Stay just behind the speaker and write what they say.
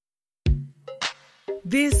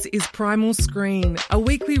This is Primal Screen, a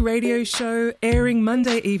weekly radio show airing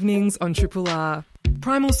Monday evenings on Triple R.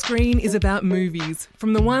 Primal Screen is about movies,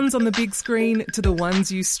 from the ones on the big screen to the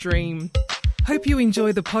ones you stream. Hope you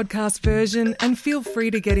enjoy the podcast version and feel free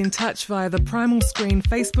to get in touch via the Primal Screen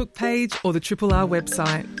Facebook page or the Triple R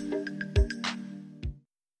website.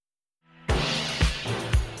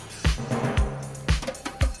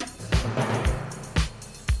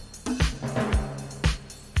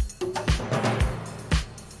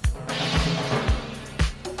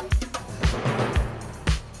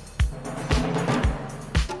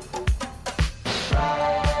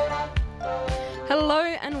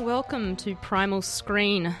 Welcome to Primal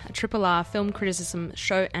Screen, a Triple R film criticism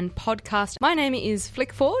show and podcast. My name is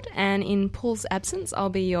Flick Ford, and in Paul's absence, I'll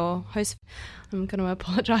be your host. I'm going to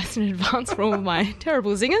apologise in advance for all of my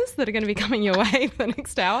terrible zingers that are going to be coming your way for the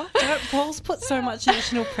next hour. Paul's put so much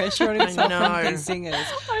additional pressure on himself from these singers.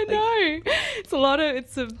 I know. It's a lot of,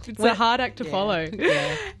 it's a hard act to follow.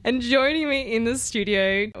 Yeah. And joining me in the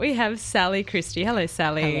studio, we have Sally Christie. Hello,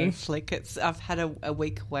 Sally. Hello, Flick. I've had a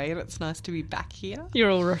week away and it's nice to be back here.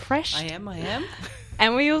 You're all refreshed. I am.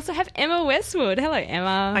 And we also have Emma Westwood. Hello,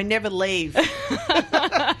 Emma. I never leave. It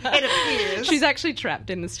appears. She's actually trapped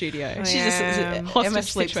in the studio. Emma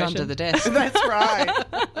sleeps under the desk. That's right.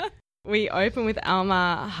 We open with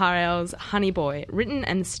Alma Har'el's Honey Boy, written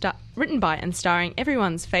by and starring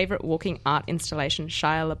everyone's favourite walking art installation,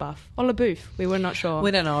 Shia LeBeouf. Or LeBeouf, we were not sure. We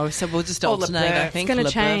don't know, so we'll just alternate, I think. It's going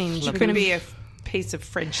to change. It's going to be a piece of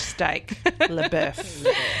French steak. LeBeouf.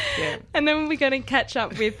 Yeah. And then we're going to catch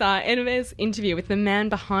up with Emma's interview with the man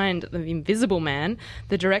behind The Invisible Man,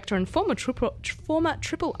 the director and former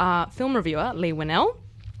Triple R film reviewer, Leigh Whannell.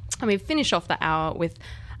 And we finish off the hour with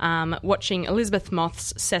watching Elizabeth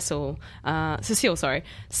Moth's Cecile,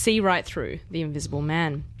 see right through The Invisible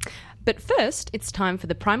Man. But first, it's time for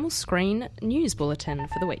the Primal Screen News Bulletin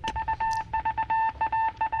for the week.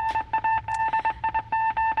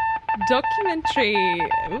 Documentary.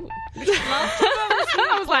 Last time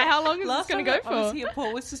I was like, how long is this going to go for? I was here,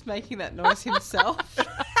 Paul was just making that noise himself.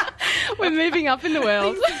 We're moving up in the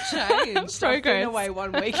world. Things have changed. I've been away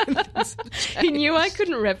 1 week and things have changed. He knew I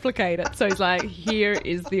couldn't replicate it, so he's like, here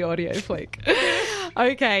is the audio flick.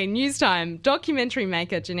 Okay, news time. Documentary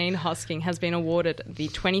maker Janine Hosking has been awarded the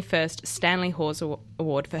 21st Stanley Hawes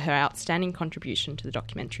Award for her outstanding contribution to the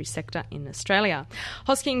documentary sector in Australia.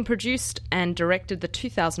 Hosking produced and directed the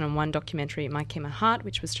 2001 documentary My Kimmer Heart,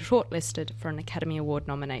 which was shortlisted for an Academy Award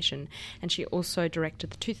nomination, and she also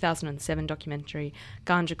directed the 2007 documentary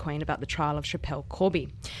Ganja Queen about the trial of Schapelle Corby.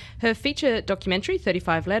 Her feature documentary,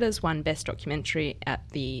 35 Letters, won Best Documentary at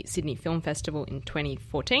the Sydney Film Festival in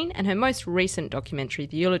 2014, and her most recent documentary,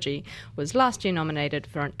 The Eulogy, was last year nominated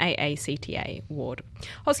for an AACTA award.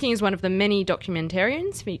 Hosking is one of the many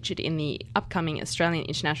documentarians featured in the upcoming Australian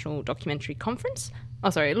International Documentary Conference.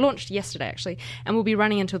 It launched yesterday, actually, and will be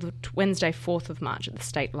running until the Wednesday, 4th of March at the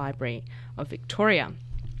State Library of Victoria.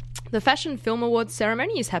 The Fashion Film Awards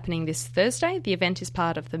ceremony is happening this Thursday. The event is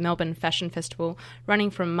part of the Melbourne Fashion Festival,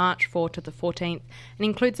 running from March 4 to the 14th, and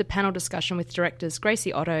includes a panel discussion with directors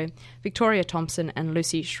Gracie Otto, Victoria Thompson and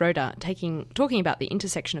Lucy Schroeder, talking about the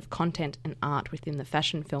intersection of content and art within the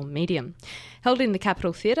fashion film medium. Held in the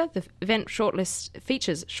Capitol Theatre, the event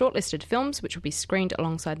features shortlisted films which will be screened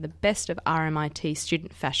alongside the best of RMIT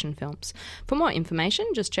student fashion films. For more information,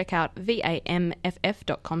 just check out vamff.com.au.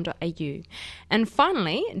 And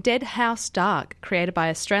finally, Dead House Dark, created by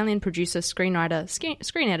Australian producer, screenwriter,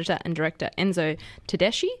 screen editor and director Enzo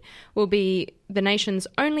Tedeschi, will be the nation's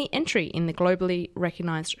only entry in the globally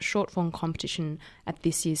recognised short-form competition at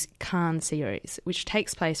this year's Cannes series, which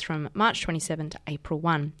takes place from March 27 to April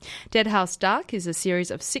 1. Dead House Dark is a series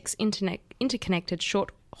of 6 interconnected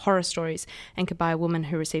short horror stories anchored by a woman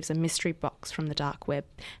who receives a mystery box from the dark web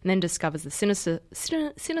and then discovers the sinister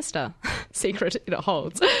secret it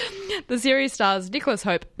holds. The series stars Nicholas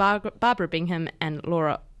Hope, Barbara Bingham and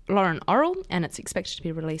Lauren Orrell, and it's expected to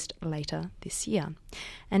be released later this year.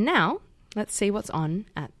 And now, let's see what's on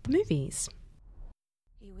at the movies.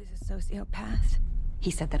 He was a sociopath. He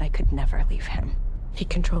said that I could never leave him. He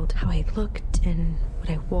controlled how I looked and what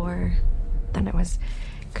I wore. Then I was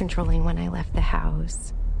controlling when I left the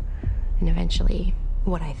house. And eventually,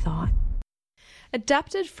 what I thought.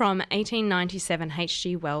 Adapted from 1897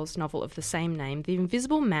 H.G. Wells' novel of the same name, The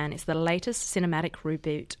Invisible Man is the latest cinematic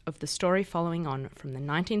reboot of the story following on from the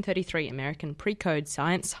 1933 American pre-code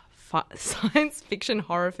science science fiction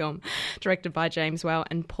horror film directed by James Whale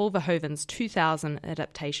and Paul Verhoeven's 2000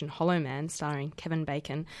 adaptation Hollow Man, starring Kevin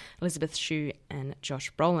Bacon, Elizabeth Shue and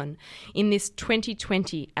Josh Brolin. In this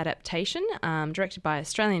 2020 adaptation, directed by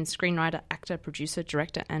Australian screenwriter, actor, producer,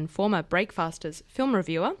 director and former Breakfasters film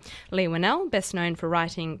reviewer, Leigh Whannell, best known for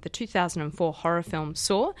writing the 2004 horror film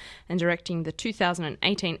Saw and directing the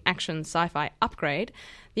 2018 action sci-fi Upgrade,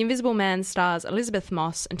 The Invisible Man stars Elizabeth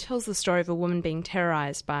Moss and tells the story of a woman being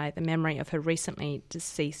terrorised by the memory of her recently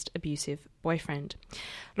deceased abusive boyfriend.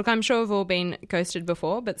 Look, I'm sure we've all been ghosted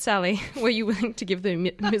before, but Sally, were you willing to give the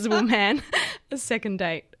Invisible Man a second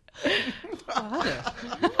date? I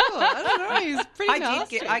don't know. He's pretty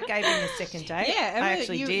nasty. I gave him a second date. Yeah, I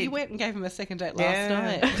actually did. You went and gave him a second date last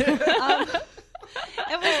night.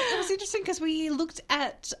 It was interesting because we looked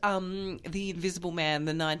at The Invisible Man,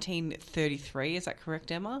 the 1933. Is that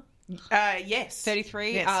correct, Emma? Yes.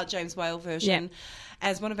 33, Yes. James Whale version,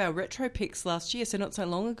 as one of our retro picks last year, so not so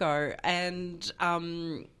long ago. And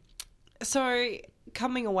so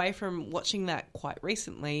coming away from watching that quite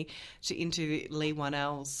recently into Leigh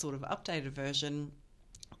Whannell's sort of updated version,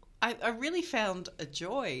 I really found a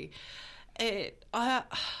joy. I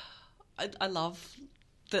love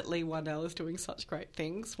that Leigh Whannell is doing such great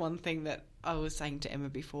things. One thing that I was saying to Emma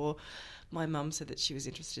before, my mum said that she was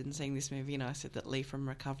interested in seeing this movie, and I said that Leigh from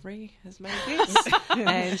Recovery has made this.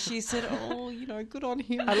 And she said, oh, you know, good on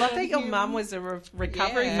him. I love that your mum was a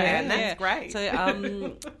Recovery fan. That's great.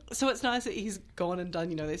 So, so it's nice that he's gone and done,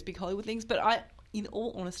 you know, those big Hollywood things. But in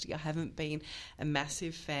all honesty, I haven't been a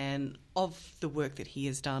massive fan of the work that he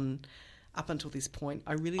has done up until this point.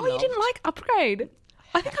 I really you didn't like Upgrade?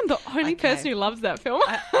 I think I'm the only person who loves that film.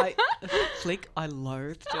 I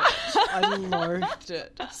loathed it. I loathed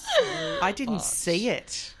it. So I didn't see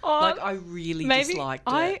it. I really disliked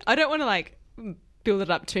it. I don't want to build it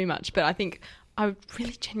up too much, but I think I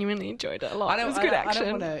really genuinely enjoyed it a lot. It was good action. I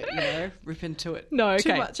don't want to, rip into it. No,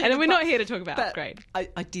 okay. Too much. And we're not here to talk about Upgrade. I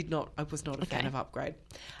was not a fan of Upgrade.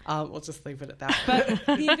 We'll just leave it at that.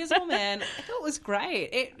 But The Invisible Man, I thought it was great.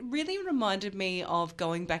 It really reminded me of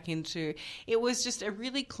going back into, it was just a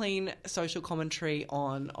really clean social commentary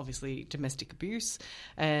on, obviously, domestic abuse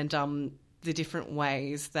and the different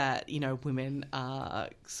ways that, women are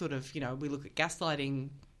sort of, we look at gaslighting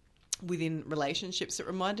within relationships. It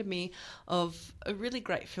reminded me of a really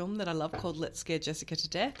great film that I love called Let's Scare Jessica to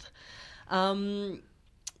Death.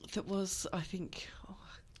 That was, I think,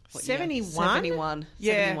 71? 71.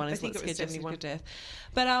 Yeah, 71 is I think Let's it was Scare Jessica 71. to Death.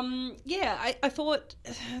 But I thought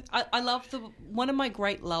I love one of my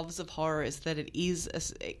great loves of horror is that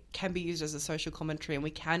it can be used as a social commentary, and we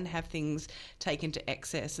can have things taken to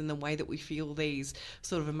excess in the way that we feel these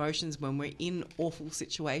sort of emotions when we're in awful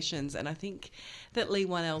situations. And I think that Leigh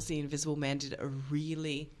Whannell's The Invisible Man did a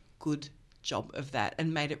really good job of that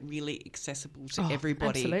and made it really accessible to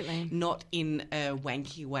everybody. Absolutely. Not in a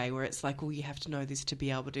wanky way where it's like, well, you have to know this to be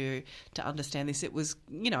able to understand this. It was,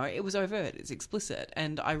 it was overt, it's explicit,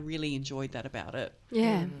 and I really enjoyed that about it.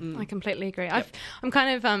 Yeah, I completely agree. I'm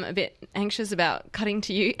kind of a bit anxious about cutting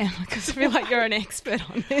to you, Emma, because I feel like you're an expert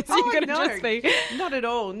on this. You're going to just be... Not at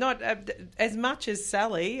all. Not as much as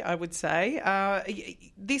Sally, I would say.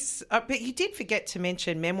 But you did forget to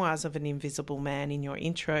mention Memoirs of an Invisible Man in your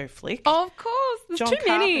intro flick. Of course, there's John too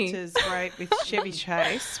many. Carpenter's great with Chevy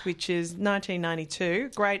Chase, which is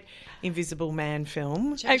 1992. Great Invisible Man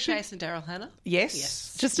film. Chevy Chase and Daryl Hannah?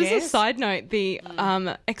 Yes. Just as a side note, the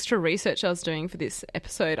extra research I was doing for this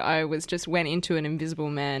episode, I went into an Invisible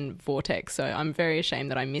Man vortex, so I'm very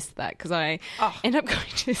ashamed that I missed that because I end up going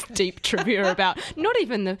to this deep trivia about not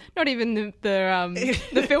even the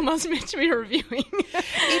film I was meant to be reviewing.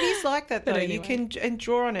 It is like that though. Anyway. You can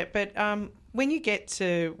draw on it, but when we get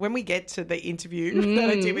to the interview that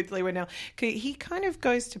I did with Leigh Whannell, he kind of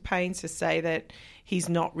goes to pains to say that he's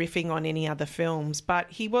not riffing on any other films,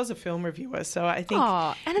 but he was a film reviewer, so I think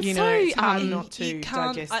and it's it's hard not to you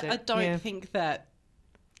can't, digest it. I don't think that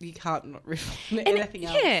you can't not riff on anything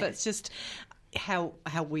else. It's just how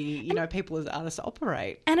we people as artists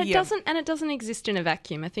operate, and it doesn't exist in a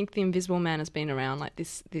vacuum. I think The Invisible Man has been around, like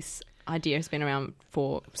this idea has been around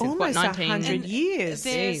for almost 100 years.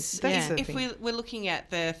 If we're looking at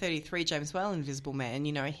the 33 James Whale Invisible Man,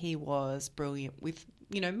 he was brilliant with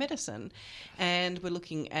medicine, and we're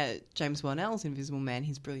looking at James Whannell's Invisible Man.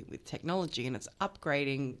 He's brilliant with technology, and it's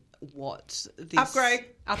upgrading what this upgrade.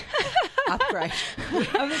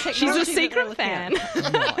 She's a secret fan.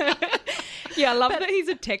 Yeah, I love that he's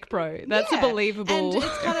a tech pro. That's a believable. And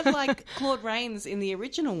it's kind of like Claude Rains in the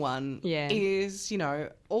original one is,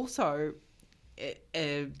 also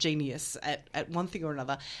a genius at one thing or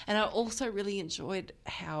another. And I also really enjoyed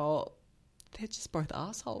how they're just both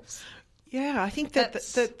assholes. Yeah, I think that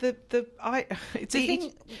it's the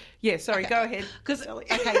thing. Yeah, sorry, go ahead. Because okay,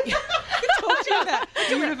 I can talk to you about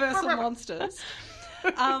Universal monsters.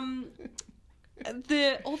 All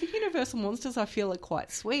the Universal monsters I feel are quite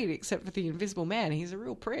sweet, except for the Invisible Man. He's a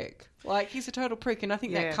real prick. Like, he's a total prick, and I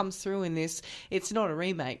think that comes through in this. It's not a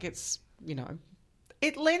remake. It's, you know.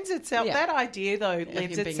 It lends itself, that idea though,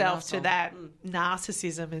 lends itself to that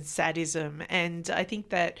narcissism and sadism. And I think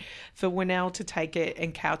that for Whannell to take it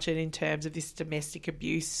and couch it in terms of this domestic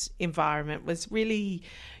abuse environment was really,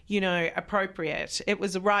 appropriate. It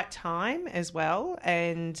was the right time as well.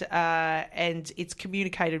 And it's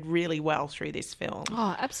communicated really well through this film.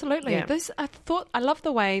 Oh, absolutely. Yeah. I love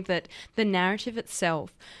the way that the narrative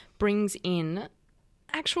itself brings in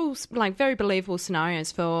actual, like, very believable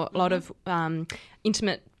scenarios for a lot of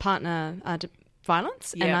intimate partner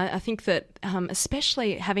violence. Yeah. And I think that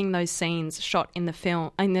especially having those scenes shot in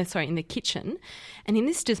the kitchen and in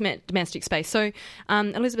this domestic space. So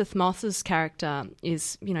Elizabeth Moss's character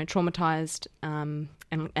is, traumatised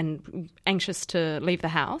and anxious to leave the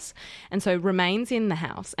house, and so remains in the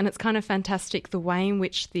house. And it's kind of fantastic the way in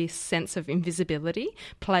which this sense of invisibility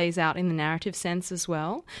plays out in the narrative sense as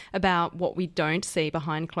well, about what we don't see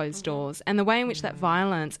behind closed doors, and the way in which that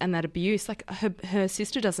violence and that abuse, like her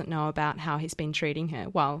sister doesn't know about how he's been treating her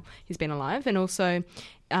while he's been alive, and also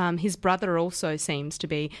his brother also seems to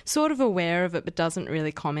be sort of aware of it but doesn't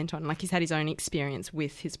really comment on it. Like, he's had his own experience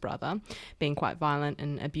with his brother being quite violent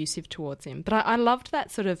and abusive towards him. But I loved that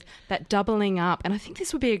sort of that doubling up, and I think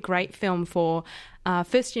this would be a great film for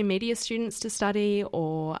first-year media students to study,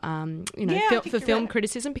 or for film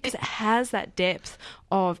criticism, because it has that depth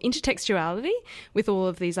of intertextuality with all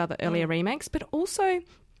of these other earlier remakes, but also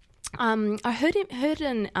I heard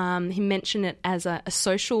him mention it as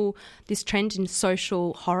this trend in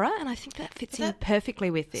social horror, and I think that fits in perfectly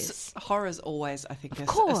with this. Horror's always, I think, a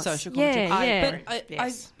social commentary.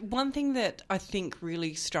 But one thing that I think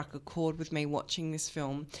really struck a chord with me watching this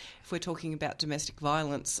film, if we're talking about domestic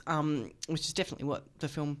violence, which is definitely what the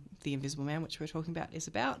film The Invisible Man, which we're talking about, is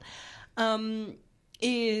about,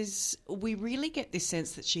 is we really get this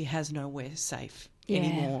sense that she has nowhere safe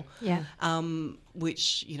anymore. Yeah.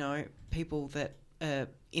 Which, people that are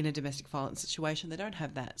in a domestic violence situation, they don't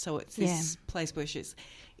have that. So it's this place where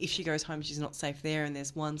if she goes home, she's not safe there. And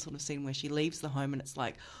there's one sort of scene where she leaves the home and it's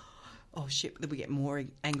like, oh shit, that we get more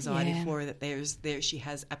anxiety for her, that she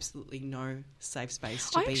has absolutely no safe space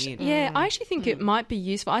to be in. Yeah, I actually think it might be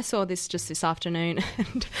useful. I saw this just this afternoon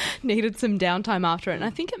and needed some downtime after it. And I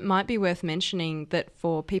think it might be worth mentioning that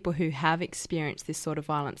for people who have experienced this sort of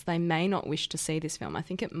violence, they may not wish to see this film. I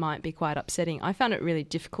think it might be quite upsetting. I found it really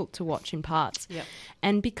difficult to watch in parts. Yep.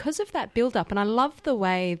 And because of that build-up, and I love the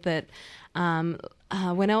way that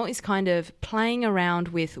Whannell is kind of playing around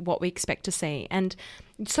with what we expect to see. And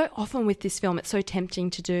so often with this film, it's so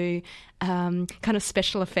tempting to do kind of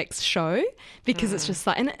special effects show, because it's just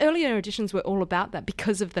like, and earlier editions were all about that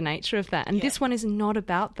because of the nature of that. And this one is not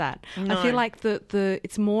about that. No. I feel like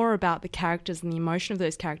it's more about the characters and the emotion of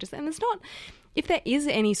those characters. And it's not, if there is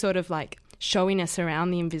any sort of like showiness around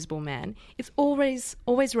the Invisible Man, it's always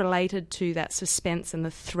related to that suspense and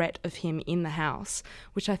the threat of him in the house,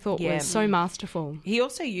 which I thought was so masterful. He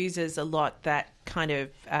also uses a lot that kind of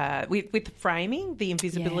with the framing, the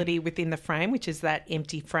invisibility within the frame, which is that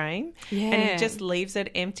empty frame, and he just leaves it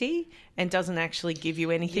empty and doesn't actually give you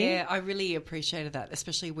anything. Yeah, I really appreciated that,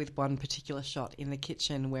 especially with one particular shot in the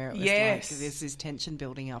kitchen where it was like there's this tension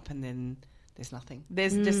building up and then there's nothing.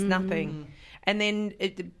 There's just nothing. And then,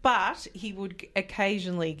 but he would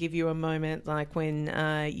occasionally give you a moment like when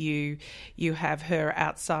you have her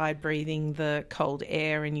outside breathing the cold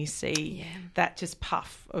air and you see that just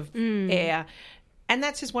puff of air. And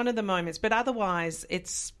that's just one of the moments. But otherwise,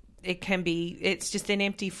 it's just an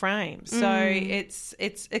empty frame. So it's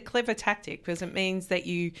a clever tactic, because it means that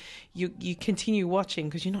you continue watching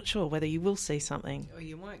because you're not sure whether you will see something. Or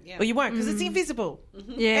you won't, Or you won't, because it's invisible.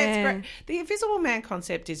 Yeah. It's great. The Invisible Man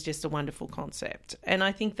concept is just a wonderful concept. And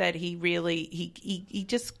I think that he really, he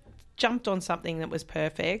just jumped on something that was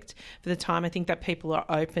perfect for the time. I think that people are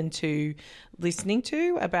open to listening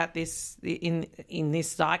to about this in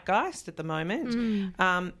this zeitgeist at the moment.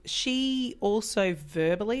 She also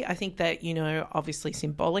verbally, I think that, obviously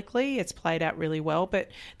symbolically it's played out really well, but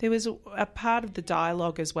there was a part of the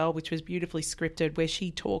dialogue as well which was beautifully scripted, where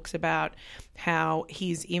she talks about how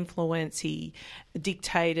his influence, he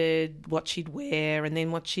dictated what she'd wear and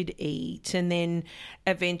then what she'd eat and then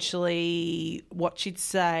eventually what she'd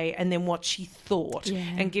say, and and then what she thought,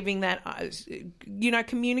 and giving that,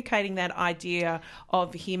 communicating that idea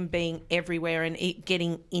of him being everywhere and it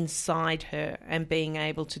getting inside her and being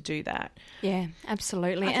able to do that. Yeah,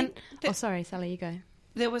 absolutely. Sorry, Sally, you go.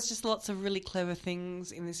 There was just lots of really clever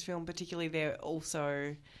things in this film, particularly there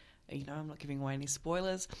also... I'm not giving away any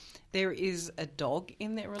spoilers. There is a dog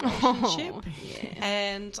in their relationship.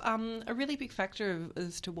 And a really big factor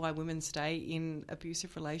as to why women stay in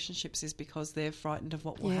abusive relationships is because they're frightened of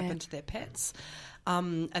what will happen to their pets.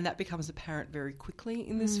 And that becomes apparent very quickly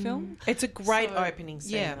in this film. It's a great opening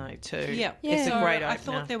scene, though, too. Yeah. It's a great opener. I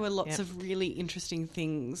thought there were lots of really interesting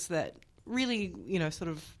things that really, sort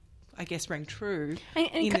of, I guess, rang true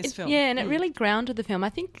in this film. Yeah, and it really grounded the film. I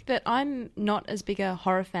think that I'm not as big a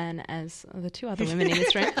horror fan as the two other women in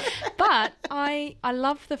this room, but I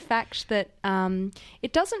love the fact that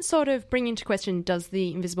it doesn't sort of bring into question, does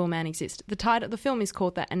the Invisible Man exist? The film is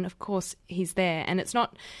called that, and of course he's there, and it's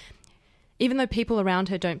not... Even though people around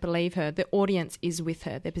her don't believe her, the audience is with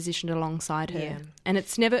her. They're positioned alongside her. Yeah. And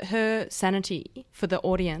it's never, her sanity, for the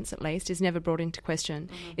audience at least, is never brought into question.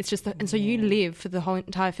 It's just, and so you live for the whole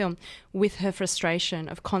entire film with her frustration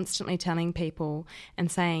of constantly telling people and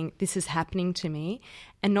saying, this is happening to me,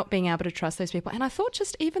 and not being able to trust those people. And I thought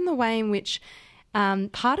just even the way in which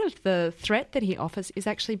part of the threat that he offers is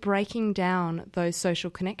actually breaking down those social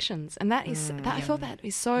connections. And that is, I felt that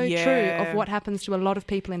is so true of what happens to a lot of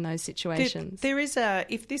people in those situations. There is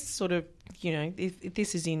if this sort of, if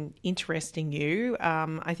this is interesting you,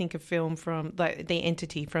 I think a film from The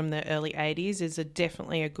Entity from the early 80s is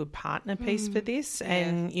definitely a good partner piece for this.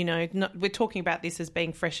 And, we're talking about this as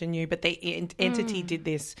being fresh and new, but The Entity did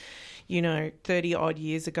this, 30-odd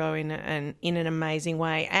years ago in an amazing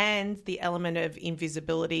way. And the element of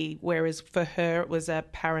invisibility, whereas for her it was a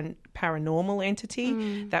paranormal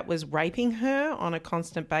entity that was raping her on a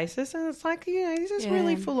constant basis. And it's like, this is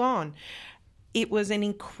really full on. It was an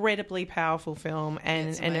incredibly powerful film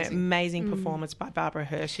and an amazing performance by Barbara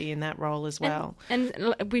Hershey in that role as well.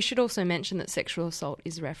 And we should also mention that sexual assault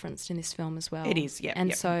is referenced in this film as well. It is, yeah.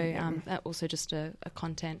 And that also just a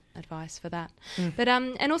content advice for that. But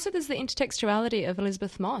and also there's the intertextuality of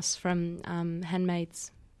Elizabeth Moss from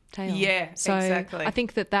Handmaid's Tale. Yeah, so exactly. I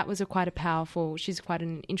think that was quite a powerful, she's quite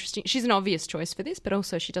an interesting, she's an obvious choice for this, but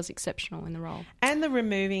also she does exceptional in the role. And the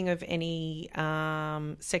removing of any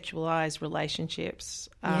sexualised relationships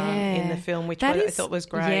in the film, which I thought was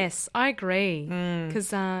great. Yes, I agree. Because,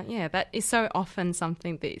 that is so often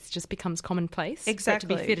something that just becomes commonplace. Exactly.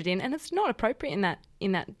 For it to be fitted in, and it's not appropriate in that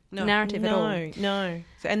narrative at all. No.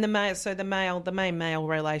 And the main male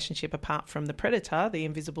relationship, apart from the predator, the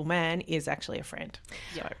Invisible Man, is actually a friend.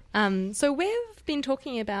 Yep. So we've been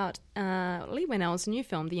talking about Leigh Whannell's new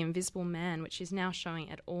film, The Invisible Man, which is now showing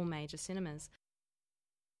at all major cinemas.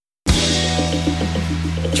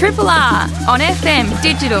 Triple R on FM,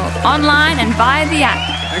 digital, online and via the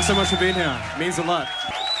app. Thanks so much for being here. It means a lot.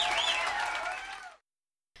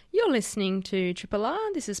 You're listening to Triple R.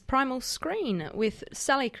 This is Primal Screen with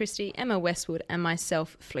Sally, Christie, Emma Westwood and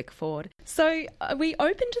myself, Flick Ford. So we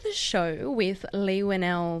opened the show with Leigh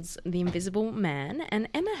Whannell's The Invisible Man, and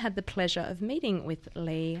Emma had the pleasure of meeting with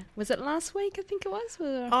Leigh. Was it last week, I think it was?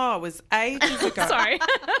 Oh, it was ages ago. Sorry.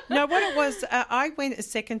 No, what it was, I went a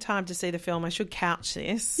second time to see the film. I should couch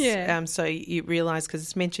this so you realise, because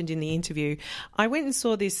it's mentioned in the interview. I went and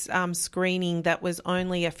saw this screening that was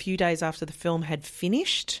only a few days after the film had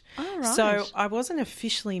finished. Oh, right. So I wasn't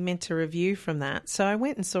officially meant to review from that. So I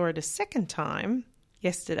went and saw it a second time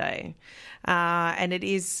yesterday. And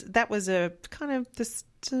that was a kind of this,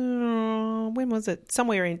 when was it?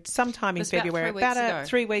 Sometime in February. About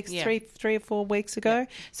 3 weeks, 3 or 4 weeks ago. Yeah.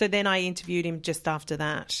 So then I interviewed him just after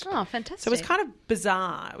that. Oh, fantastic. So it was kind of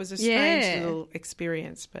bizarre. It was a strange little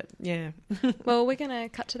experience, but yeah. Well, we're going to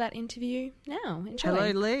cut to that interview now. Enjoy.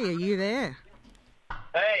 Hello, Leigh. Are you there?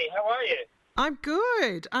 Hey, how are you? I'm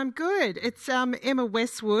good. It's Emma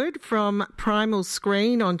Westwood from Primal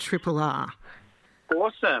Screen on Triple R.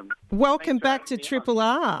 Awesome. Welcome back to Triple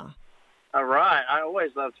R. All right. I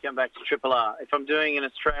always love to come back to Triple R. If I'm doing an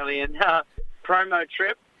Australian promo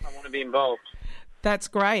trip, I want to be involved. That's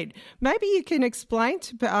great. Maybe you can explain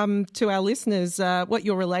to our listeners what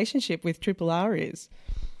your relationship with Triple R is.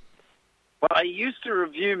 Well, I used to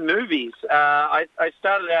review movies. I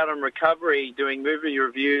started out on Recovery doing movie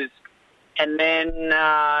reviews, and then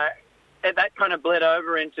that kind of bled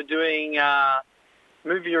over into doing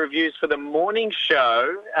movie reviews for the morning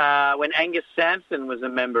show when Angus Sampson was a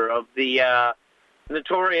member of the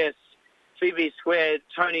notorious Phoebe Squared,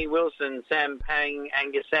 Tony Wilson, Sam Pang,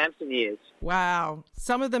 Angus Sampson years. Wow.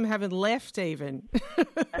 Some of them haven't left even.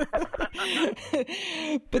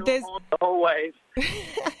 But there's always.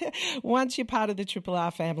 Once you're part of the Triple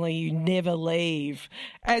R family, you never leave,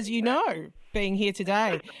 as you know, being here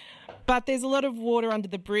today. But there's a lot of water under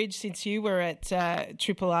the bridge since you were at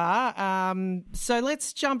Triple R. So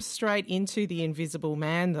let's jump straight into The Invisible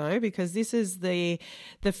Man, though, because this is the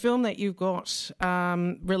film that you've got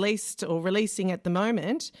released or releasing at the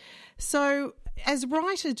moment. So as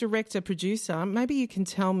writer, director, producer, maybe you can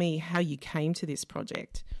tell me how you came to this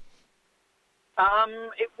project.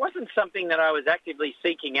 It wasn't something that I was actively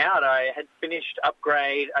seeking out. I had finished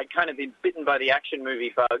Upgrade. I'd kind of been bitten by the action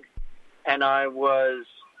movie bug, and I was,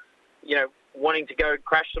 wanting to go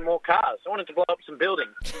crash some more cars. I wanted to blow up some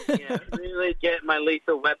buildings, really get my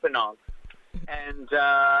lethal weapon on. And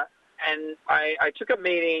I took a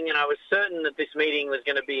meeting, and I was certain that this meeting was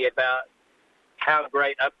going to be about how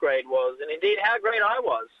great Upgrade was, and indeed how great I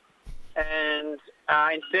was. And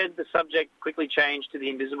instead, the subject quickly changed to The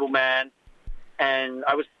Invisible Man, and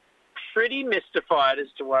I was pretty mystified as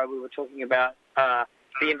to why we were talking about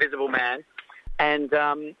The Invisible Man. And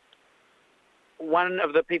one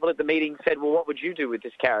of the people at the meeting said, well, what would you do with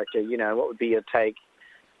this character? What would be your take?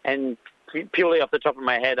 And purely off the top of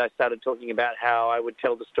my head, I started talking about how I would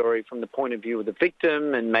tell the story from the point of view of the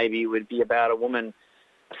victim, and maybe it would be about a woman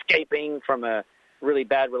escaping from a really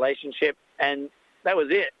bad relationship. And that was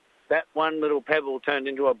it. That one little pebble turned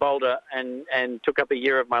into a boulder and took up a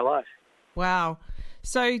year of my life. Wow.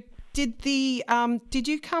 So did you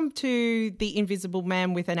come to The Invisible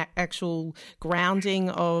Man with an actual grounding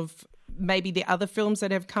of maybe the other films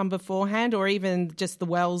that have come beforehand, or even just the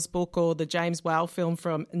Wells book or the James Whale film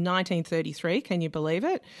from 1933? Can you believe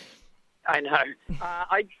it? I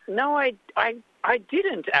know. I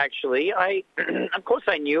didn't actually. Of course,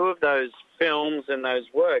 I knew of those films and those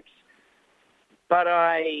works, but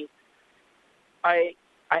I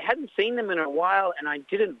hadn't seen them in a while, and I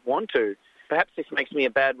didn't want to. Perhaps this makes me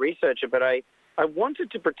a bad researcher, but I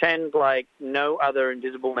wanted to pretend like no other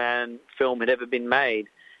Invisible Man film had ever been made.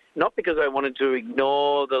 Not because I wanted to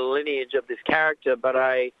ignore the lineage of this character, but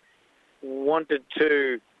I wanted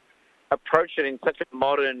to approach it in such a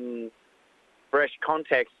modern, fresh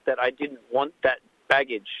context that I didn't want that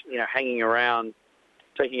baggage, hanging around,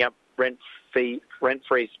 taking up rent-free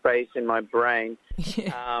space in my brain.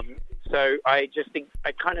 Yeah. So I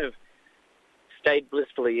kind of stayed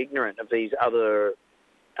blissfully ignorant of these other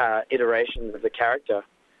iterations of the character.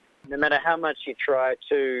 No matter how much you try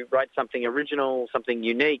to write something original, something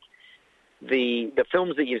unique, the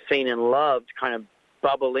films that you've seen and loved kind of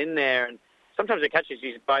bubble in there, and sometimes it catches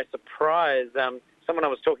you by surprise. Someone I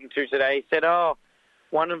was talking to today said,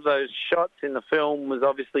 one of those shots in the film was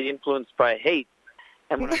obviously influenced by Heat.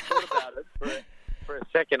 And when I thought about it for a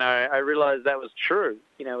second, I realized that was true.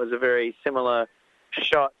 It was a very similar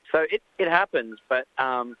shot. So it happens, but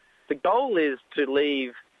the goal is to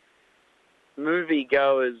leave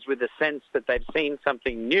moviegoers with a sense that they've seen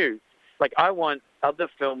something new. Like, I want other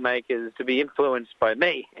filmmakers to be influenced by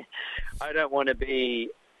me. I don't want to be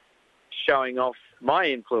showing off my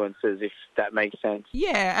influences, if that makes sense.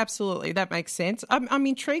 Yeah, absolutely. That makes sense. I'm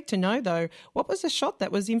intrigued to know, though, what was the shot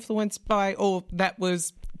that was influenced by, or that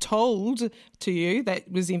was told to you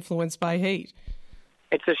that was influenced by Heat?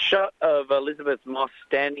 It's a shot of Elizabeth Moss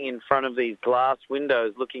standing in front of these glass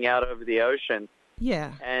windows looking out over the ocean.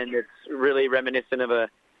 Yeah. And it's really reminiscent of a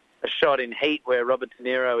shot in Heat where Robert De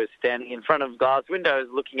Niro is standing in front of glass windows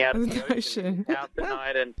looking out at the ocean out the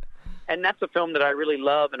night. And that's a film that I really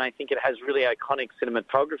love, and I think it has really iconic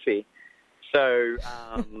cinematography. So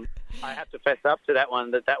I have to fess up to that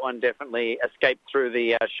one definitely escaped through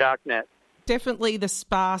the shark net. Definitely the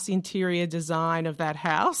sparse interior design of that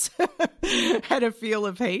house had a feel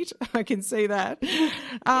of Heat. I can see that. Yeah,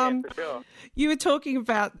 for sure. You were talking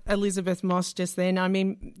about Elizabeth Moss just then. I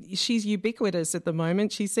mean, she's ubiquitous at the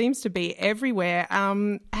moment. She seems to be everywhere.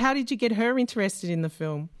 How did you get her interested in the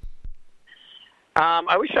film?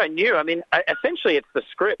 I wish I knew. I mean, essentially it's the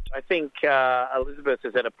script. I think Elizabeth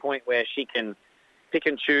is at a point where she can pick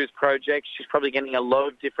and choose projects. She's probably getting a lot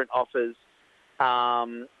of different offers.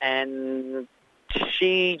 And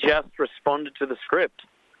she just responded to the script.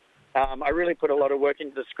 I really put a lot of work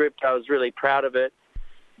into the script. I was really proud of it.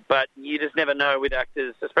 But you just never know with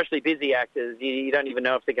actors, especially busy actors. You don't even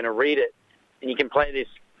know if they're going to read it. And you can play this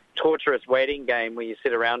torturous waiting game where you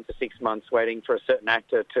sit around for 6 months waiting for a certain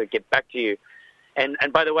actor to get back to you. And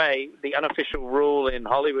by the way, the unofficial rule in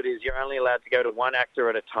Hollywood is you're only allowed to go to one actor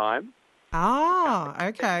at a time. Ah,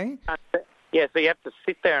 okay. Yeah, so you have to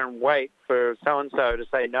sit there and wait for so-and-so to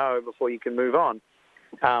say no before you can move on.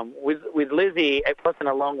 With Lizzie, it wasn't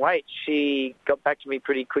a long wait. She got back to me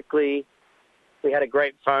pretty quickly. We had a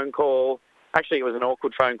great phone call. Actually, it was an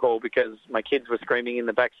awkward phone call because my kids were screaming in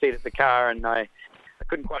the back seat of the car, and I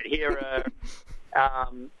couldn't quite hear her.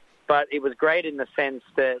 But it was great in the sense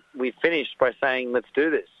that we finished by saying, "Let's do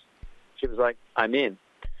this." She was like, "I'm in."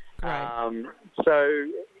 Right. So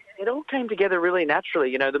it all came together really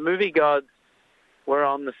naturally. The movie gods were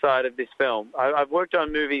on the side of this film. I've worked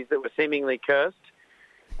on movies that were seemingly cursed,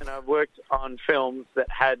 and I've worked on films that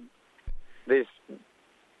had this,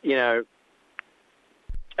 a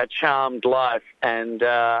charmed life. And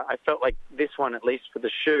I felt like this one, at least for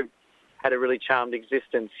the shoot, had a really charmed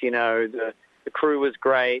existence. The crew was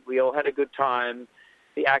great. We all had a good time.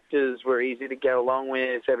 The actors were easy to get along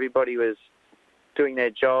with. Everybody was doing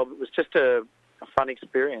their job. It was just a fun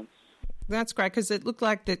experience. That's great, because it looked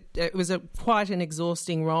like that it was quite an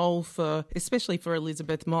exhausting role especially for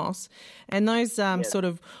Elizabeth Moss, and those sort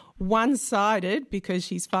of one-sided, because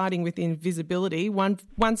she's fighting with invisibility,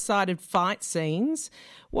 one-sided fight scenes.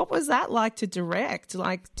 What was that like to direct?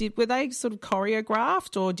 Like, were they sort of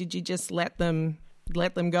choreographed, or did you just let them go?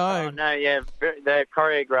 Oh, no, yeah, they're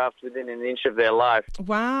choreographed within an inch of their life.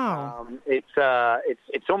 Wow.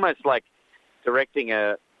 It's almost like directing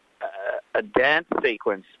a dance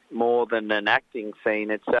sequence more than an acting scene.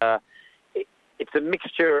 It's a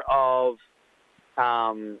mixture of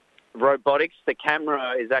robotics. The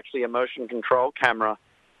camera is actually a motion control camera,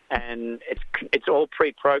 and it's all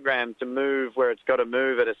pre-programmed to move where it's got to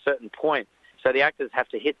move at a certain point. So the actors have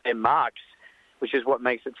to hit their marks, which is what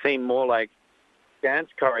makes it seem more like dance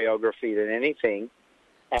choreography than anything.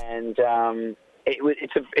 And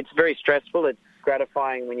it's very stressful. It's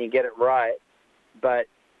gratifying when you get it right, but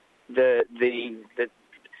the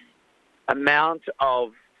amount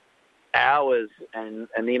of hours and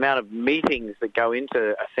the amount of meetings that go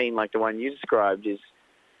into a scene like the one you described is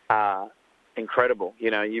incredible.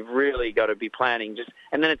 You've really got to be planning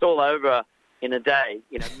and then it's all over in a day.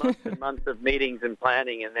 Months and months of meetings and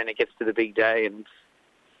planning, and then it gets to the big day.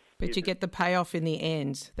 But you get the payoff in the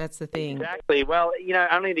end. That's the thing. Exactly. Well,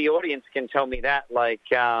 only the audience can tell me that. Like,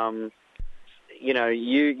 you're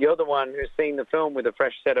the one who's seen the film with a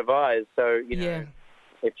fresh set of eyes. So,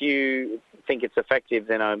 if you think it's effective,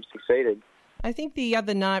 then I've succeeded. I think the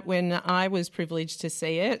other night when I was privileged to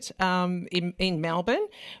see it in Melbourne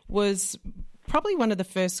was probably one of the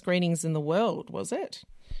first screenings in the world, was it?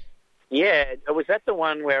 Yeah. Was that the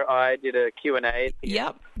one where I did a Q&A?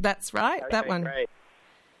 Yep, that's right. Okay, that one. Great.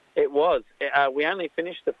 It was. We only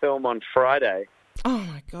finished the film on Friday. Oh,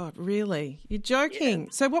 my God, really? You're joking. Yeah.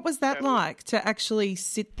 So what was that like to actually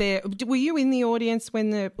sit there? Were you in the audience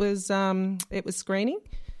when it was screening?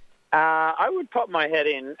 I would pop my head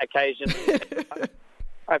in occasionally.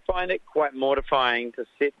 I find it quite mortifying to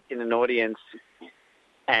sit in an audience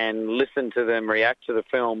and listen to them react to the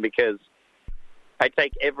film, because I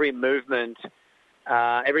take every movement,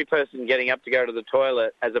 every person getting up to go to the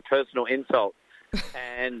toilet as a personal insult,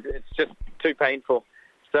 and it's just too painful.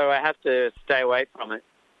 So I have to stay away from it.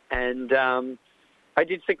 And I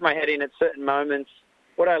did stick my head in at certain moments.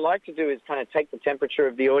 What I like to do is kind of take the temperature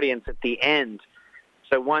of the audience at the end.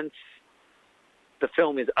 So once the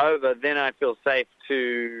film is over, then I feel safe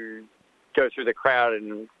to go through the crowd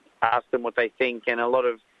and ask them what they think, and a lot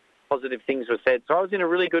of positive things were said. So I was in a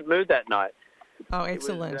really good mood that night. Oh,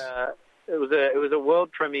 excellent. It was a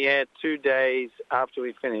world premiere 2 days after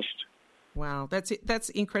we finished. Wow, that's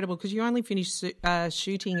incredible, because you only finished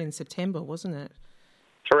shooting in September, wasn't it?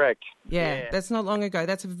 Correct. Yeah, that's not long ago.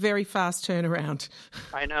 That's a very fast turnaround.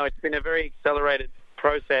 I know. It's been a very accelerated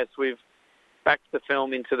process. We've backed the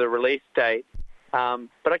film into the release date.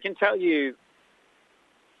 But I can tell you,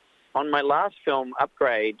 on my last film,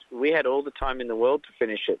 Upgrade, we had all the time in the world to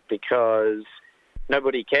finish it because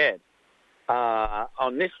nobody cared.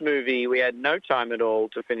 On this movie, we had no time at all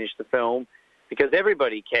to finish the film because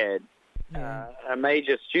everybody cared. Yeah. A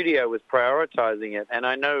major studio was prioritizing it, and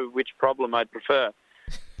I know which problem I'd prefer.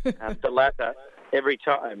 The latter every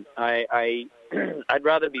time. I'd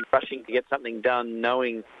rather be rushing to get something done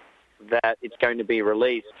knowing that it's going to be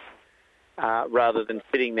released rather than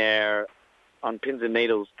sitting there on pins and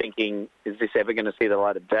needles thinking, is this ever going to see the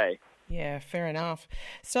light of day? Yeah, fair enough.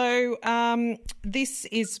 So this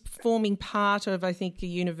is forming part of, I think, a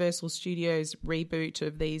Universal Studios reboot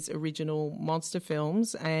of these original monster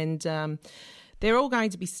films, and they're all going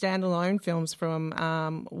to be standalone films from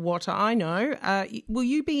what I know. Will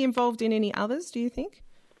you be involved in any others, do you think?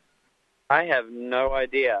 I have no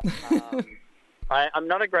idea. I'm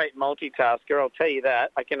not a great multitasker, I'll tell you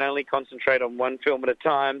that. I can only concentrate on one film at a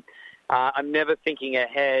time. I'm never thinking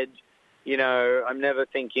ahead. I'm never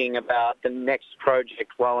thinking about the next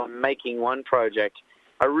project while I'm making one project.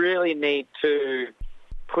 I really need to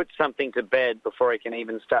put something to bed before I can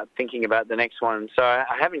even start thinking about the next one. So I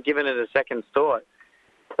haven't given it a second thought,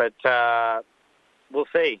 but we'll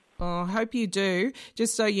see. Oh, I hope you do.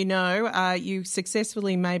 Just so you know, you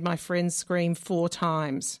successfully made my friend scream 4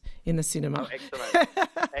 times in the cinema. Oh,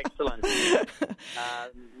 excellent.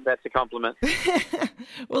 That's a compliment.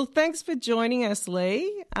 Well, thanks for joining us,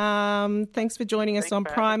 Leigh. Thanks for joining us on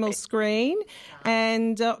Primal Screen,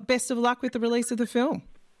 and best of luck with the release of the film.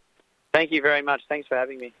 Thank you very much. Thanks for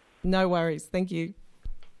having me. No worries. Thank you.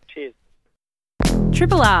 Cheers.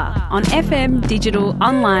 Triple R on FM, digital,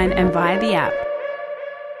 online and via the app.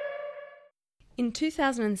 In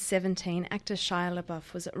 2017, actor Shia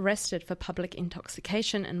LeBeouf was arrested for public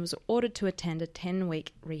intoxication and was ordered to attend a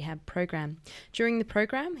 10-week rehab program. During the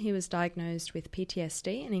program, he was diagnosed with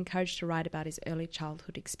PTSD and encouraged to write about his early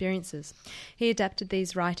childhood experiences. He adapted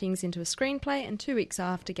these writings into a screenplay, and 2 weeks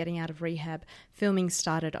after getting out of rehab, filming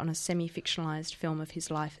started on a semi-fictionalised film of his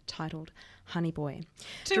life titled Honey Boy.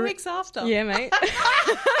 2 weeks after? Yeah, mate.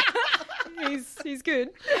 He's good.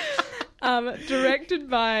 Directed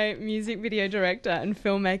by music video director and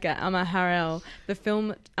filmmaker Alma Har'el, the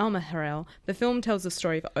film tells the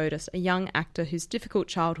story of Otis, a young actor whose difficult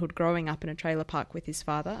childhood growing up in a trailer park with his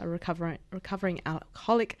father, a recovering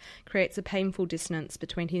alcoholic, creates a painful dissonance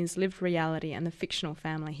between his lived reality and the fictional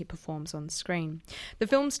family he performs on screen. The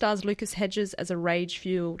film stars Lucas Hedges as a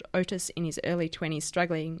rage-fueled Otis in his early 20s,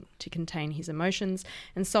 struggling to contain his emotions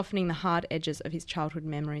and softening the hard edges of his childhood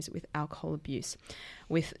memories with alcohol abuse,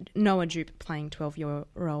 with Noah Jupe playing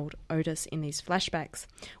 12-year-old Otis in these flashbacks.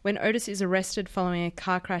 When Otis is arrested following a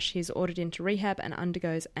car crash, he is ordered into rehab and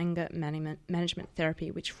undergoes anger management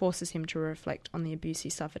therapy, which forces him to reflect on the abuse he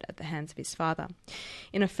suffered at the hands of his father.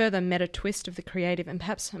 In a further meta twist of the creative and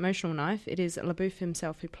perhaps emotional knife, it is LeBeouf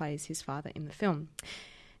himself who plays his father in the film.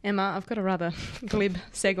 Emma, I've got a rather glib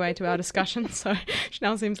segue to our discussion, so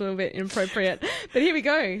now seems a little bit inappropriate. But here we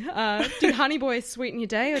go. Did Honey Boy sweeten your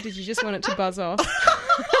day, or did you just want it to buzz off?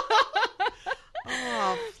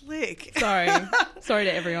 Oh, flick. Sorry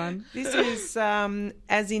to everyone. This is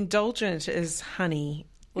as indulgent as Honey,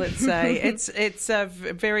 let's say. It's a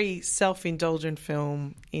very self-indulgent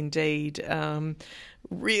film indeed.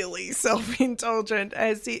 Really self-indulgent,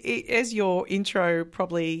 as your intro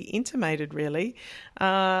probably intimated, really.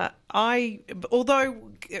 Although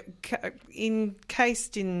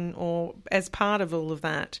encased in or as part of all of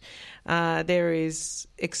that, there is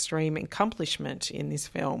extreme accomplishment in this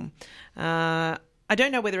film. I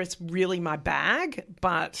don't know whether it's really my bag,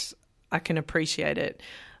 but I can appreciate it.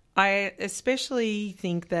 I especially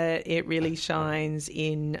think that it really shines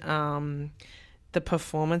in the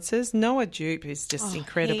performances. Noah Jupe is just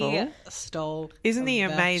incredible. He stole. Isn't he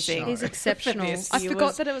amazing? Show. He's exceptional. I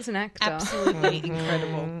forgot that it was an actor. Absolutely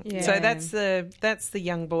incredible. Yeah. So that's the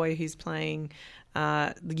young boy who's playing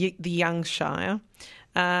the young Shia.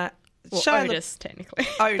 Otis, technically.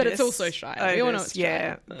 Otis, but it's also Shia. Otis, we all know it's Shia.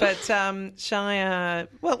 Yeah. But Shia,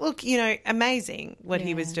 well, look, amazing what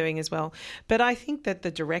he was doing as well. But I think that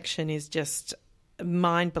the direction is just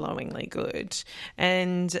mind-blowingly good.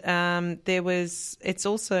 And it's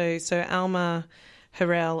also Alma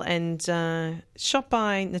Har'el and shot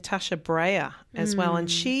by Natasha Breyer as well. And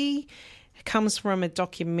she comes from a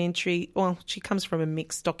documentary, she comes from a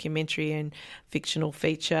mixed documentary and fictional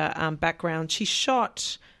feature background. She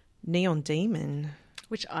shot Neon Demon,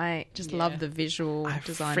 which I just love the visual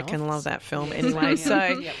design of. I freaking love that film anyway.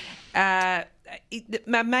 So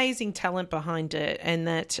amazing talent behind it, and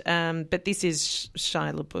that but this is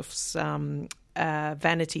Shia LaBeouf's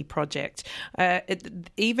vanity project.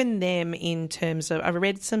 Even them, in terms of, I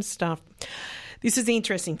read some stuff. This is the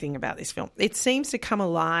interesting thing about this film. It seems to come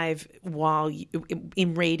alive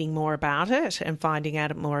in reading more about it and finding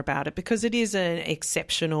out more about it, because it is an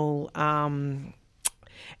exceptional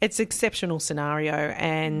exceptional scenario,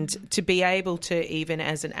 and to be able to, even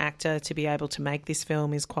as an actor, to be able to make this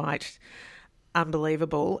film is quite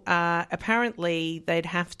unbelievable. Apparently, they'd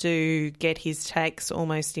have to get his takes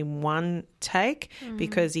almost in one take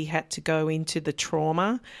because he had to go into the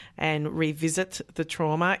trauma and revisit the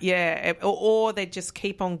trauma. Yeah, or they'd just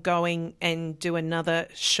keep on going and do another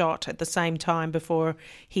shot at the same time before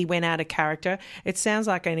he went out of character. It sounds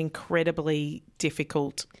like an incredibly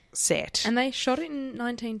difficult set. And they shot it in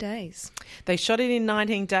 19 days. They shot it in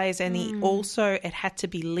 19 days, and it had to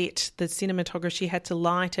be lit. The cinematography had to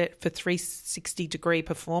light it for 360-degree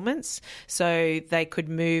performance, so they could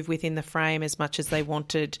move within the frame as much as they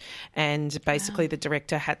wanted, and basically the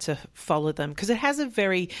director had to follow them because it has a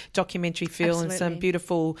very documentary feel and some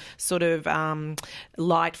beautiful sort of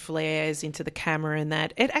light flares into the camera, and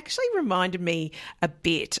that. It actually reminded me a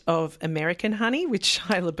bit of American Honey, which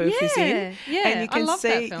Shia LeBeouf is in. Yeah, and you can I love see,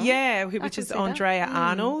 that film. yeah, which is Andrea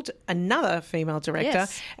Arnold, another female director.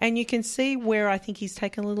 Yes. And you can see where I think he's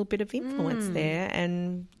taken a little bit of influence there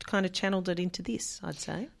and kind of channeled it into this, I'd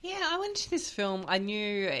say. Yeah, I went to this film. I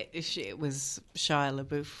knew it was Shia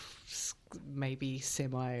LaBeouf's maybe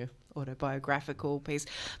semi-autobiographical piece.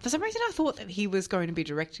 For some reason, I thought that he was going to be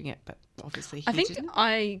directing it, but obviously he didn't.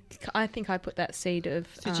 I think I put that seed of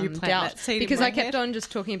Did you plant doubt that seed because in my I kept head? on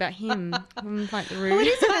just talking about him. I'm like the rude. Well, it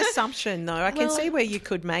is an assumption, though. I can see where you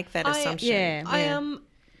could make that assumption. I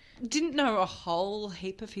didn't know a whole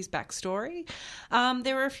heap of his backstory.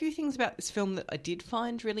 There were a few things about this film that I did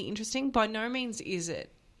find really interesting. By no means is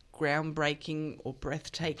it groundbreaking or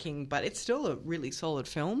breathtaking, but it's still a really solid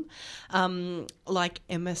film. Like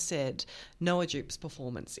Emma said, Noah Jupe's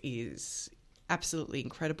performance is absolutely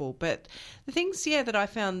incredible. But the things, that I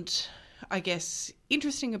found, I guess,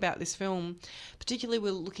 interesting about this film, particularly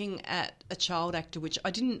we're looking at a child actor, which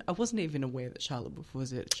I wasn't even aware that Shia LaBeouf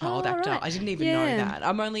was a child actor. Right. I didn't even know that.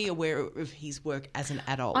 I'm only aware of his work as an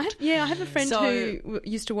adult. I have a friend who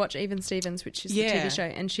used to watch Even Stevens, which is the TV show,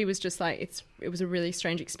 and she was just like, it was a really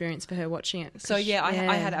strange experience for her watching it. So, I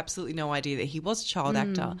had absolutely no idea that he was a child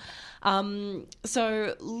actor.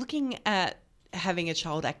 So looking at having a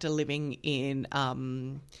child actor living in,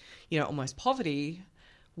 almost poverty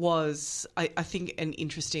was, I think, an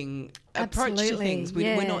interesting approach to things.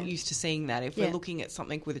 We're not used to seeing that. If we're looking at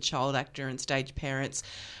something with a child actor and stage parents,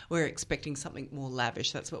 we're expecting something more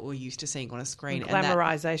lavish. That's what we're used to seeing on a screen.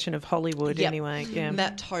 Glamorization of Hollywood, anyway. Yeah, and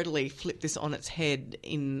that totally flipped this on its head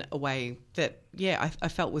in a way that, I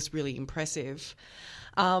felt was really impressive.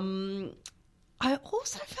 I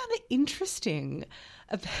also found it interesting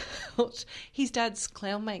about his dad's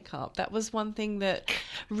clown makeup. That was one thing that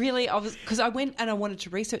really because I went and I wanted to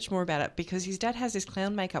research more about it, because his dad has this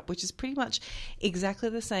clown makeup which is pretty much exactly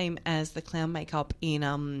the same as the clown makeup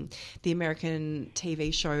in the American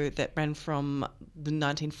TV show that ran from the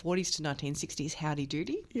 1940s to 1960s, Howdy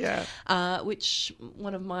Doody. Yeah. Which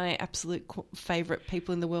one of my absolute favourite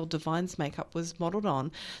people in the world, Divine's makeup, was modelled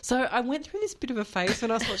on. So I went through this bit of a phase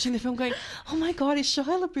when I was watching the film going, oh my God, is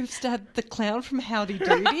Shia LaBeouf's dad the clown from Howdy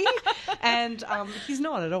Doody? And he's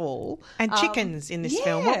not at all. And chickens in this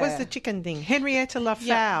film. What was the chicken thing? Henrietta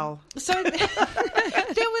LaFowl. So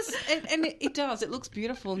there was, and it does. It looks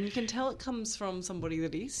beautiful, and you can tell it comes from somebody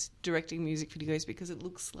that is directing music videos, because it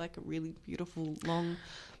looks like a really beautiful long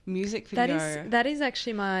music video. That is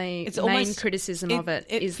actually my main criticism of it.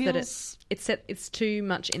 That it's too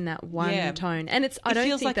much in that one tone, and it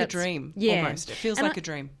feels like a dream. Almost, it feels like a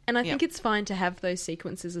dream. And I think it's fine to have those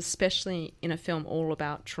sequences, especially in a film all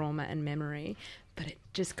about trauma and memory. But it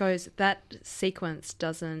just goes, that sequence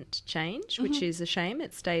doesn't change, which is a shame.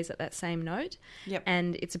 It stays at that same note. Yep.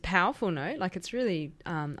 And it's a powerful note. Like, it's really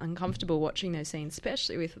uncomfortable watching those scenes,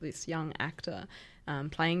 especially with this young actor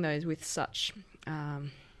playing those with such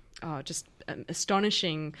just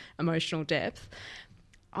astonishing emotional depth.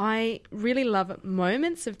 I really love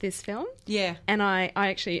moments of this film. Yeah. And I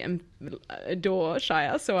actually adore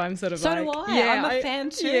Shia, so I'm sort of so do I. Yeah, I'm a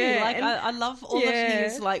fan too. I love all of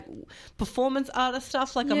his performance art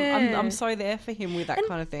stuff. I'm so there for him with that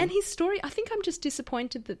kind of thing. And his story, I think I'm just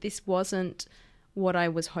disappointed that this wasn't what I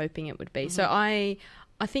was hoping it would be. So I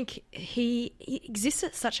think he exists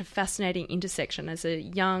at such a fascinating intersection as a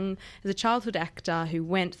childhood actor who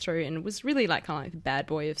went through and was really kind of like the bad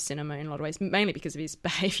boy of cinema in a lot of ways, mainly because of his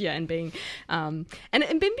behaviour and being and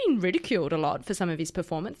being ridiculed a lot for some of his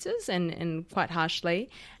performances and quite harshly.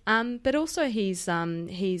 But also he's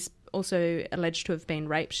also alleged to have been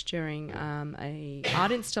raped during a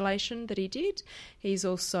art installation that he did. He's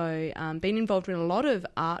also been involved in a lot of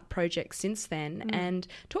art projects since then and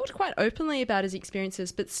talked quite openly about his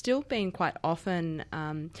experiences, but still been quite often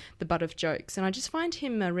the butt of jokes. And I just find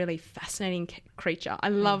him a really fascinating creature. I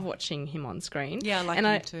love watching him on screen. Yeah, I like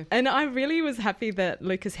him too. And I really was happy that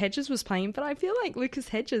Lucas Hedges was playing, but I feel like Lucas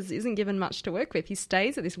Hedges isn't given much to work with. He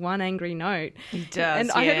stays at this one angry note. He does,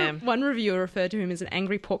 and I heard one reviewer refer to him as an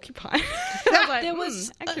angry porcupine. There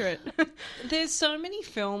was accurate. There's so many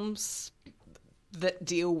films that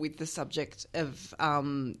deal with the subject of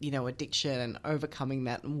addiction and overcoming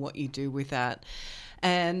that and what you do with that.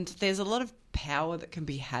 And there's a lot of power that can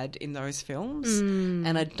be had in those films,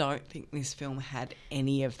 and I don't think this film had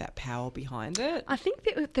any of that power behind it. I think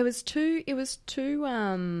that there was too. It was too.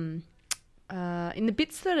 In the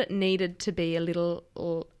bits that it needed to be a little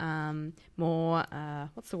more.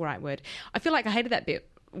 What's the right word? I feel like I hated that bit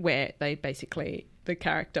where they basically, the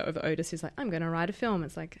character of Otis is like, I'm going to write a film.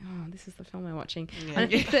 It's like, oh, this is the film we're watching. Yeah. And I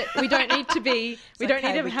think that we don't need to be, we don't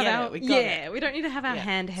need to have our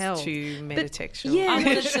hand held. It's too metatextual. Yeah. I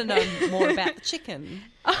wanted to know more about the chicken.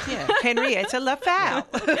 Yeah. Henrietta LaFowl.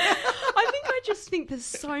 I just think there's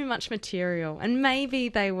so much material, and maybe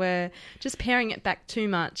they were just paring it back too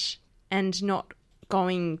much and not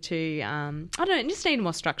going to, I don't know, it just needed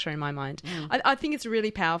more structure in my mind. I think it's really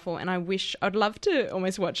powerful, and I'd love to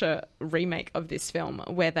almost watch a remake of this film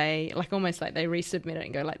where they, like, almost like they resubmit it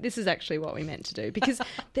and go like, this is actually what we meant to do, because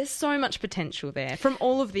there's so much potential there from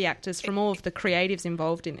all of the actors, from all of the creatives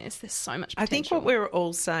involved in this. There's so much potential. I think what we're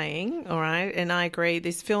all saying, all right, and I agree,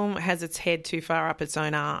 this film has its head too far up its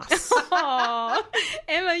own arse. Oh,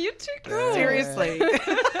 Emma, you're too cool. Seriously.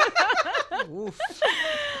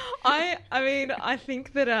 I mean, I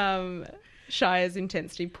think that Shia's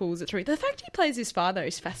intensity pulls it through. The fact he plays his father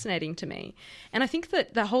is fascinating to me. And I think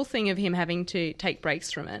that the whole thing of him having to take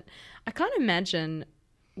breaks from it, I can't imagine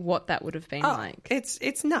what that would have been like.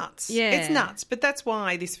 It's nuts. Yeah. It's nuts. But that's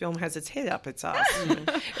why this film has its head up its ass.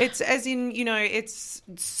 It's as in, it's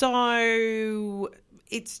so...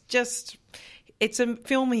 It's just... It's a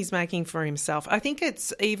film he's making for himself. I think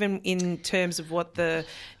it's even in terms of what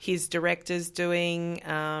his director's doing,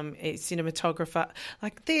 cinematographer.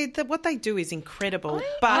 Like what they do is incredible,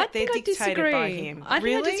 but they're dictated by him.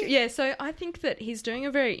 Yeah, so I think that he's doing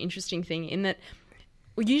a very interesting thing in that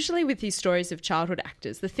usually with these stories of childhood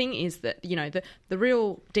actors, the thing is that, the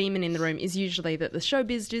real demon in the room is usually that the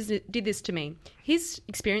showbiz did this to me. His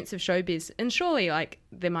experience of showbiz, and surely like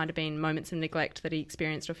there might have been moments of neglect that he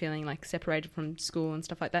experienced or feeling like separated from school and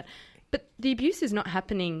stuff like that. But the abuse is not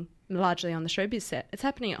happening largely on the showbiz set. It's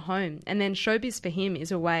happening at home. And then showbiz for him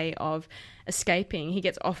is a way of escaping. He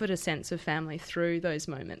gets offered a sense of family through those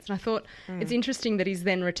moments. And I thought it's interesting that he's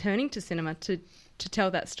then returning to cinema to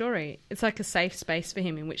tell that story. It's like a safe space for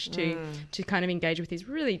him in which to kind of engage with these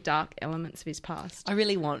really dark elements of his past. I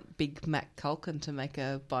really want Big Mac Culkin to make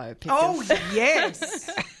a biopic. Oh, yes.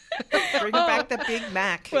 Bring back the Big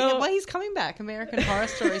Mac. Well, he's coming back. American Horror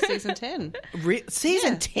Story Season 10.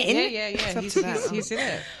 Season 10? Yeah. He's in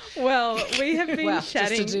it. Well, we have been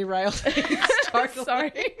chatting... Just to derail things.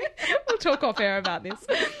 Sorry. We'll talk off air about this.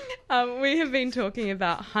 We have been talking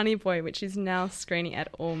about Honey Boy, which is now screening at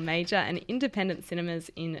all major and independent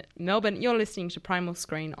cinemas in Melbourne. You're listening to Primal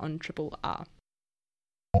Screen on Triple R.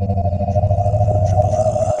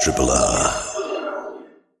 Triple R.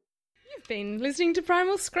 You've been listening to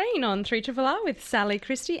Primal Screen on 3RRR with Sally,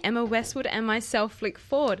 Christie, Emma Westwood and myself, Flick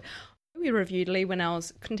Ford. We reviewed Leigh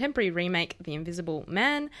Whannell's contemporary remake, The Invisible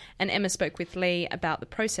Man, and Emma spoke with Leigh about the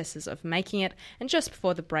processes of making it, and just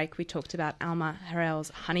before the break we talked about Alma Har'el's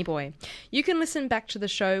Honey Boy. You can listen back to the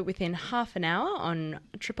show within half an hour on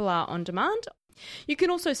 3RRR On Demand. You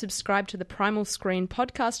can also subscribe to the Primal Screen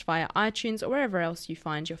podcast via iTunes or wherever else you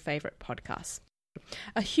find your favourite podcasts.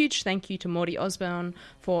 A huge thank you to Morty Osborne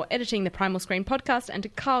for editing the Primal Screen podcast, and to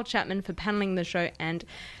Carl Chapman for panelling the show and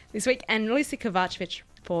this week, and Lisa Kovacevic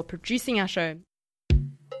for producing our show.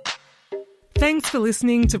 Thanks for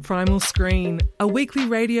listening to Primal Screen, a weekly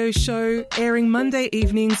radio show airing Monday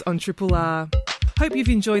evenings on 3RRR. Hope you've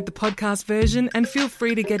enjoyed the podcast version, and feel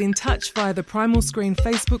free to get in touch via the Primal Screen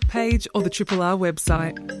Facebook page or the 3RRR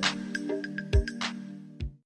website.